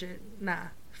for that shit. Nah.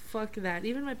 Fuck that.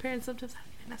 Even my parents sometimes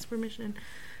ask permission.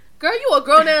 Girl, you a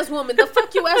grown-ass woman. The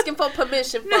fuck you asking for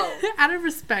permission for? Out of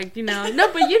respect, you know.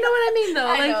 No, but you know what I mean, though.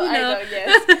 I know,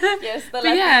 yes. Yes, the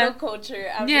Latino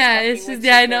culture. It's just,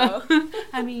 I know.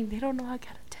 I mean, they don't know I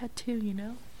got a tattoo, you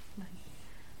know? Like,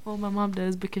 well, my mom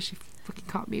does because she fucking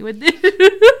caught me with it.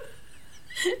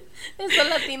 It's the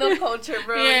Latino culture,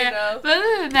 bro, you know? But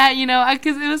other than that, you know,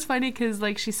 because it was funny because,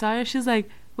 like, she saw it. She was like,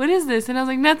 what is this? And I was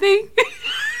like, nothing.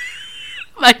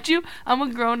 Like you, I'm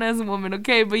a grown-ass woman,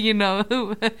 okay? But, you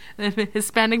know,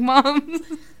 Hispanic moms.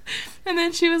 And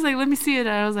then she was like, let me see it. And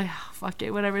I was like, oh, fuck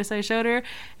it, whatever. So I showed her.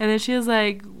 And then she was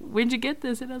like, when'd you get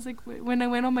this? And I was like, when I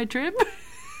went on my trip.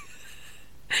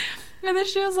 And then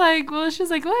she was like, well,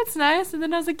 it's nice. And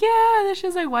then I was like, yeah. And then she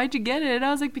was like, why'd you get it? And I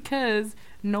was like, because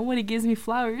nobody gives me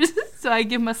flowers. So I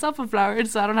give myself a flower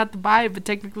so I don't have to buy it. But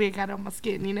technically, I got it on my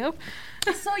skin, you know?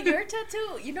 So your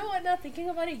tattoo, you know what, now thinking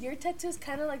about it, your tattoo is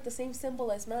kind of like the same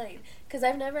symbol as mine. Because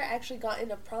I've never actually gotten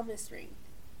a promise ring.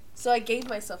 So I gave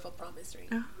myself a promise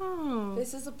ring. Oh.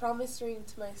 This is a promise ring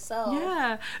to myself.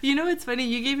 Yeah. You know what's funny?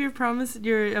 You gave a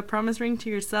promise ring to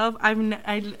yourself.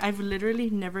 I've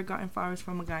literally never gotten flowers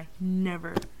from a guy.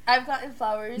 Never. I've gotten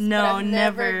flowers, but I've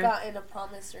never gotten a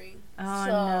promise ring. Oh,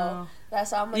 so no.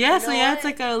 That's how I'm like, yeah, you know so yeah, it's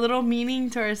like a little meaning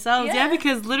to ourselves. Yeah,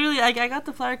 because literally, like, I got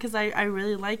the flower because I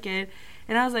really like it.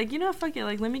 And I was like, you know, fuck it.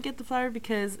 Like, let me get the flower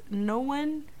because no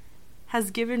one has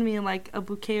given me, like, a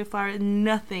bouquet of flowers.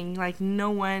 Nothing. Like,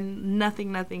 no one.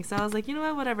 Nothing. So I was like, you know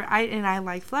what? Whatever. I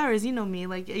like flowers. You know me.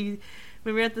 Like, when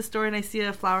we're at the store and I see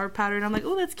a flower pattern, I'm like,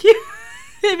 oh, that's cute.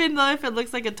 Even though if it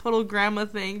looks like a total grandma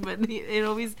thing. But it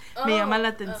always me llama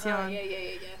la atención.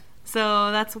 Yeah.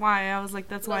 So that's why I was like,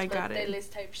 that's why I got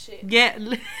it. Type shit. Yeah.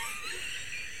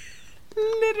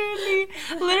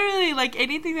 Literally, like,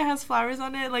 anything that has flowers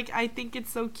on it, like, I think it's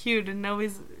so cute and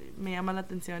always me llama la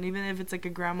atención, even if it's like a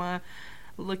grandma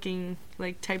looking,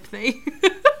 like, type thing.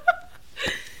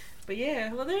 But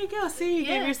yeah, well, there you go. See, you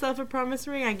gave yourself a promise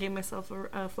ring. I gave myself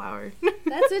a flower.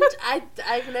 That's it.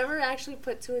 I've never actually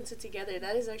put two and two together.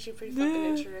 That is actually pretty fucking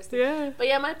interesting. Yeah. But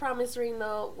yeah, my promise ring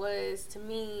though was to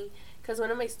me, because one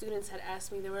of my students had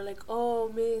asked me. They were like, "Oh,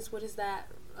 Miss, what does that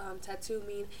tattoo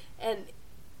mean?" And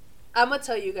I'm going to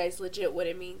tell you guys legit what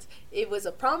it means. It was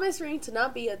a promise ring to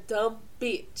not be a dumb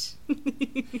bitch.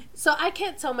 So I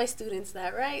can't tell my students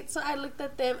that, right? So I looked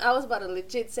at them. I was about to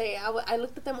legit say, I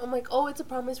looked at them. I'm like, oh, it's a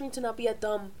promise ring to not be a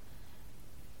dumb.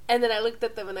 And then I looked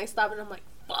at them and I stopped and I'm like,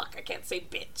 fuck, I can't say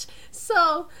bitch.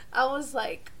 So I was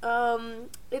like,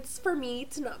 it's for me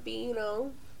to not be,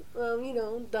 dumb.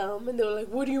 And they were like,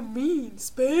 what do you mean,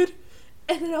 sped?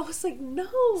 And then I was like, no.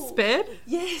 Sped?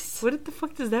 Yes. What the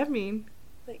fuck does that mean?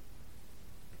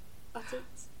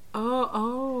 Buttons.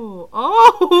 Oh.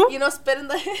 You know, spit in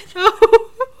the head.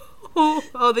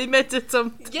 Oh, they meant it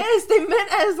something. Yes, they meant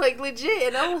as, like, legit.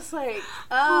 And I was like,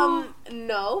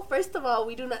 no. First of all,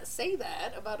 we do not say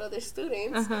that about other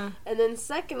students. Uh-huh. And then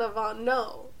second of all,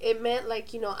 no. It meant,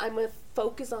 like, I'm going to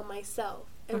focus on myself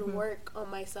and work on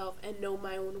myself and know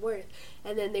my own worth.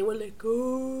 And then they were like,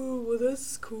 oh, well,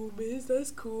 that's cool, miss.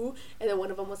 That's cool. And then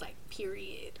one of them was like,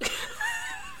 period.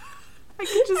 I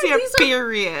could just hear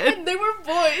period. And they were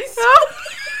boys.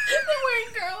 They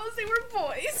weren't girls, they were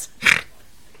boys.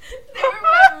 They were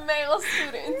my male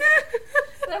students.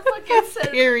 That fucking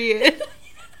said period.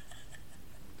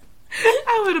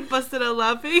 I would have busted out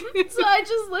laughing. So I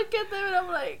just look at them and I'm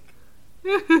like,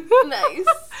 nice,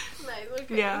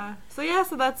 okay. Yeah. So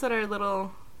that's what our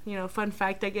little, fun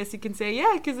fact, I guess you can say.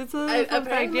 Yeah, because it's a fun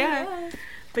fact. Yeah.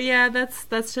 But yeah,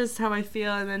 that's just how I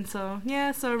feel, and then so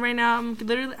right now I'm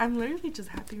literally just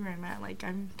happy where I'm at. Like,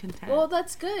 I'm content. Well,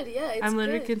 that's good. Yeah, I'm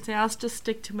literally content. I'll just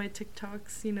stick to my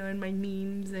TikToks, and my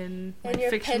memes and my your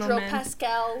fictional Pedro men.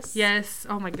 Pascals. Yes.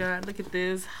 Oh my God, look at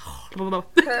this.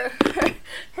 her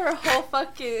whole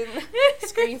fucking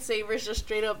screensaver is just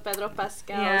straight up Pedro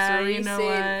Pascal's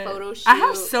recent photo shoot.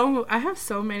 I have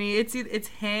so many. It's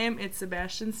him. It's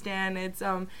Sebastian Stan. It's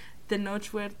De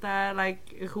Noche Huerta.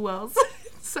 Like, who else?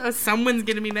 So someone's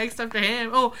gonna be next after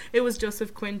him. Oh, it was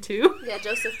Joseph Quinn too. Yeah,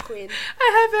 Joseph Quinn. I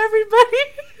have everybody.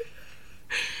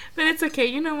 But it's okay.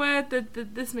 You know what?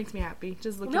 This makes me happy.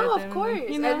 Just looking at them. No, of course.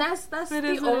 And that's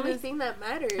the only thing that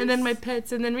matters. And then my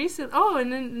pets. And then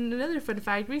and then another fun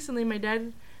fact. Recently, my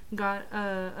dad got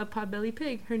a potbelly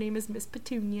pig. Her name is Miss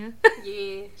Petunia.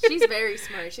 Yeah, she's very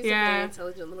smart. She's a very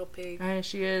intelligent little pig.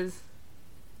 She is.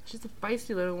 She's a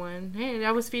feisty little one. Hey,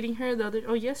 I was feeding her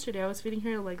yesterday I was feeding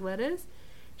her, like, lettuce.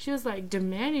 She was, like,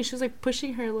 demanding. She was, like,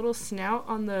 pushing her little snout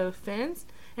on the fence.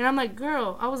 And I'm like,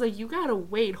 girl, I was like, you gotta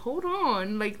wait. Hold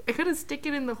on. Like, I couldn't stick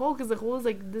it in the hole because the hole is,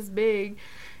 like, this big.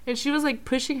 And she was, like,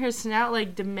 pushing her snout,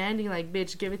 like, demanding, like,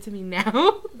 bitch, give it to me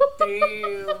now.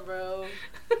 Damn, bro.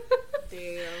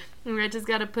 Damn. And I just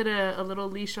gotta put a little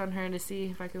leash on her to see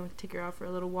if I can take her out for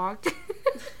a little walk.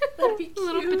 That'd be cute. A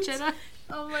little pacheta.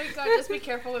 Oh my God, just be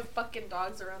careful with fucking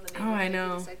dogs around the neighborhood. Oh, I know.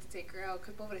 If you decide to take her out,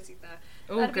 because pobrecita.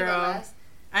 Oh, That'd girl. be the last.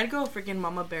 I'd go freaking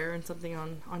mama bear and something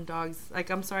on dogs. Like,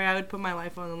 I'm sorry, I would put my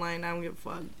life on the line. I don't give a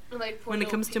fuck. Like, when it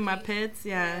comes to my pets,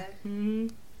 yeah. Mm-hmm.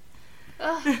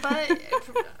 But,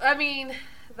 I mean,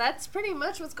 that's pretty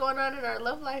much what's going on in our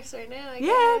love lives right now, I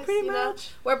guess. Pretty much.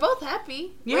 We're both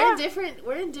happy. Yeah.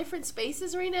 We're in different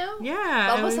spaces right now.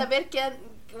 Yeah. Vamos a ver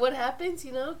what happens,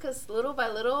 because little by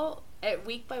little,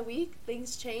 week by week,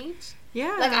 things change.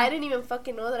 Yeah. Like, I didn't even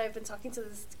fucking know that I've been talking to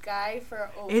this guy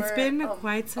for over It's been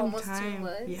quite some almost time. 2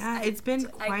 months. Yeah, it's been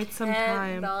quite some time.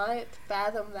 I cannot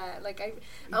fathom that. Like,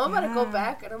 I'm about to go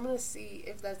back and I'm going to see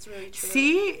if that's really true.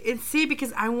 See,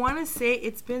 because I want to say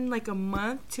it's been like a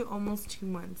month to almost 2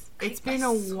 months. It's been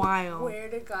a while. I swear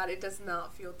to God, it does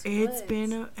not feel 2 months.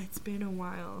 It's been a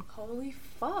while. Holy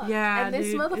fuck. Yeah, and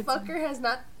this motherfucker has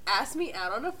not asked me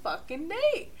out on a fucking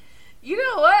date. You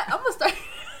know what? I'm going to start...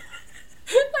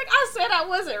 Like, I said I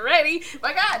wasn't ready.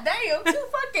 Like, God damn, 2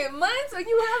 fucking months and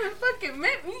you haven't fucking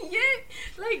met me yet?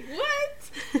 Like,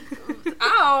 what?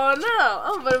 I don't know.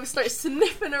 I'm gonna start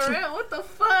sniffing around. What the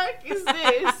fuck is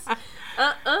this?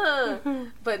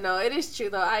 But no, it is true,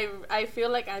 though. I feel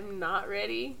like I'm not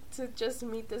ready to just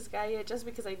meet this guy yet, just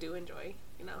because I do enjoy,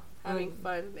 having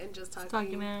fun and just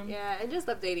talking to him. Yeah, and just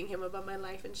updating him about my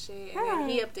life and shit. And then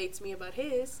he updates me about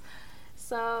his.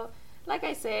 So... Like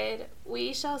I said,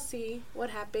 we shall see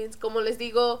what happens. Como les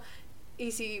digo, y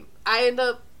si I end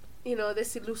up,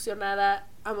 desilusionada,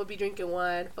 I'm gonna be drinking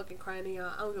wine, fucking crying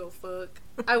y'all. I don't give a fuck.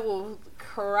 I will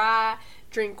cry,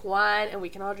 drink wine, and we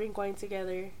can all drink wine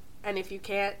together. And if you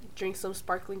can't, drink some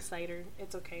sparkling cider.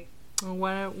 It's okay.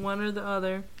 One or the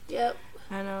other. Yep.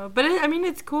 I know. But,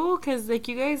 it's cool because, like,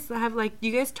 you guys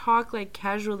talk, like,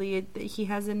 casually. He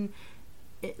hasn't...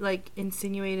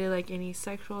 insinuated like any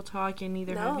sexual talk in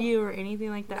either of you or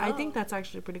anything like that. No. I think that's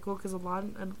actually pretty cool because a lot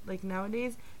of, like,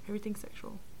 nowadays everything's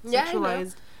sexual,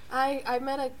 sexualized. I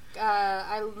met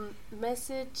I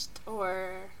messaged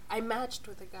or I matched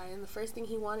with a guy and the first thing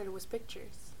he wanted was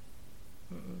pictures.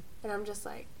 And I'm just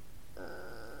like,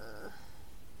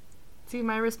 See,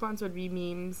 my response would be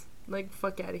memes. Like,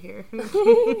 fuck out of here.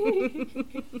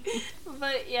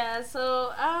 But yeah,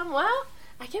 so well,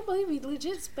 I can't believe we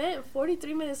legit spent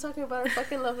 43 minutes talking about our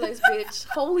fucking love lives, bitch.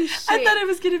 Holy shit. I thought it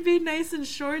was going to be nice and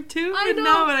short, too. I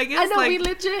know. But I guess, we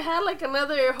legit had, like,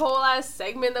 another whole-ass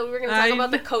segment that we were going to talk about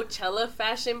the Coachella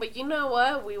fashion. But you know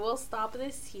what? We will stop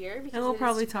this here. And we'll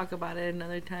probably talk about it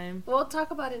another time. We'll talk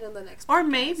about it in the next podcast. Or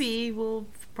maybe we'll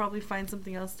probably find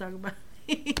something else to talk about.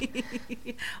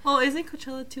 Well, isn't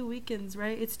Coachella 2 weekends,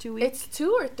 right? It's 2 weeks? It's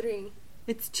 2 or 3?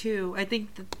 It's 2. I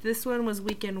think this one was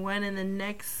weekend 1, and the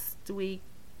next week...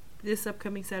 This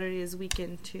upcoming Saturday is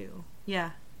weekend 2.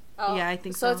 Yeah. Oh, yeah, I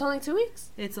think so. So it's only 2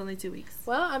 weeks? It's only 2 weeks.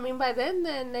 Well, I mean, by then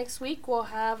next week we'll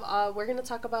have, we're going to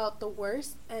talk about the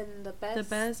worst and the best. The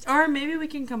best. Or maybe we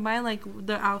can combine, like,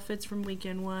 the outfits from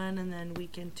weekend 1 and then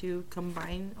weekend 2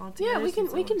 combine all together.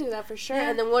 Yeah, we can do that for sure. Yeah.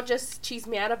 And then we'll just cheese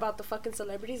me out about the fucking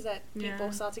celebrities that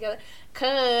people saw together.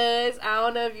 Because, I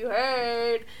don't know if you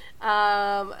heard,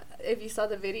 if you saw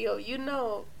the video, you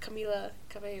know Camila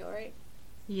Cabello, right?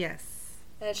 Yes.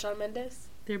 And Shawn Mendes?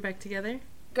 They're back together?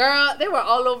 Girl, they were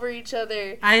all over each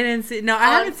other. I didn't see. No,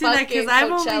 I haven't seen that because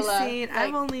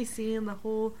I've only seen the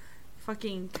whole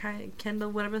fucking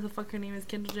Kendall, whatever the fuck her name is,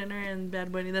 Kendall Jenner and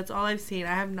Bad Bunny. That's all I've seen.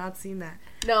 I have not seen that.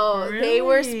 No, really? They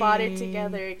were spotted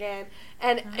together again.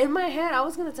 And in my head, I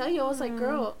was gonna tell you, I was like,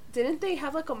 girl, didn't they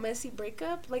have like a messy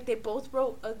breakup? Like they both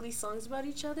wrote ugly songs about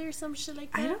each other or some shit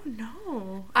like that. I don't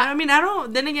know. I mean, I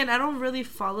don't. Then again, I don't really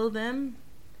follow them.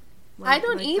 I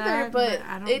don't either, that, but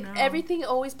I don't know. Everything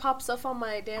always pops up on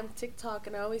my damn TikTok,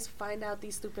 and I always find out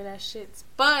these stupid ass shits.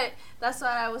 But that's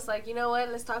why I was like, you know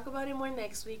what? Let's talk about it more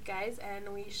next week, guys,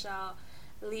 and we shall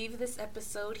leave this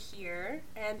episode here.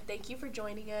 And thank you for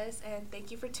joining us, and thank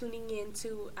you for tuning in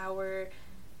to our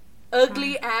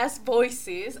ugly ass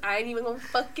voices. I ain't even gonna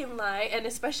fucking lie, and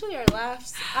especially our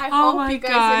laughs. I hope you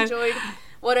guys enjoyed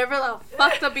whatever the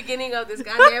fuck the beginning of this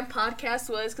goddamn podcast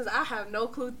was, because I have no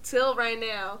clue till right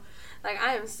now. Like,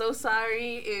 I am so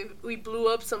sorry if we blew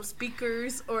up some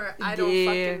speakers or I don't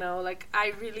fucking know. Like,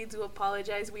 I really do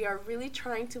apologize. We are really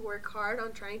trying to work hard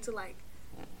on trying to, like,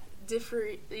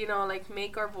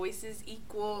 make our voices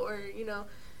equal or,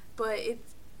 but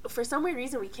it's, for some weird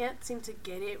reason, we can't seem to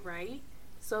get it right.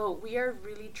 So we are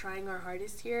really trying our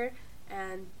hardest here.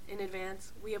 And in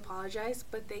advance, we apologize.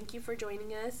 But thank you for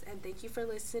joining us and thank you for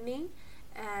listening.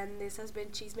 And this has been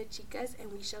Chisme Chicas,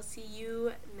 and we shall see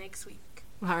you next week.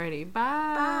 Alrighty, bye.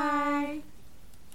 Bye.